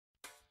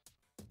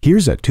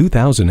Here's a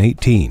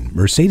 2018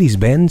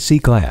 Mercedes-Benz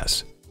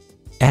C-Class.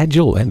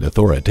 Agile and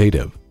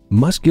authoritative,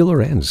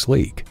 muscular and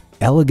sleek,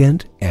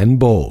 elegant and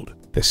bold,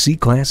 the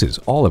C-Class is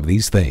all of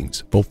these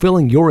things,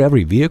 fulfilling your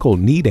every vehicle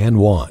need and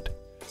want.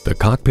 The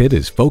cockpit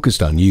is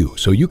focused on you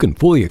so you can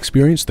fully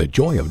experience the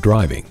joy of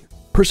driving.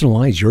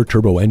 Personalize your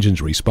turbo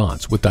engine's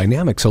response with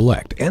Dynamic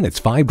Select and its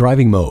 5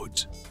 driving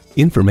modes.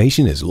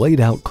 Information is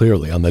laid out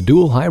clearly on the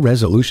dual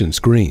high-resolution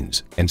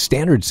screens, and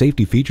standard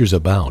safety features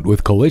abound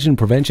with Collision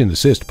Prevention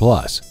Assist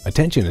Plus,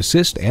 Attention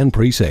Assist, and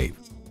Pre-Save.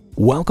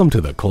 Welcome to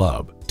the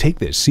club. Take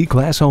this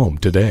C-Class home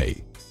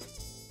today.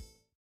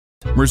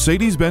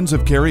 Mercedes-Benz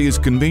of Cary is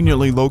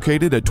conveniently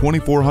located at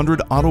 2400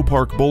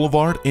 AutoPark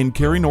Boulevard in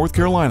Cary, North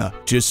Carolina,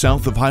 just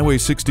south of Highway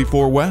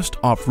 64 West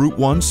off Route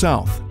 1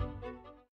 South.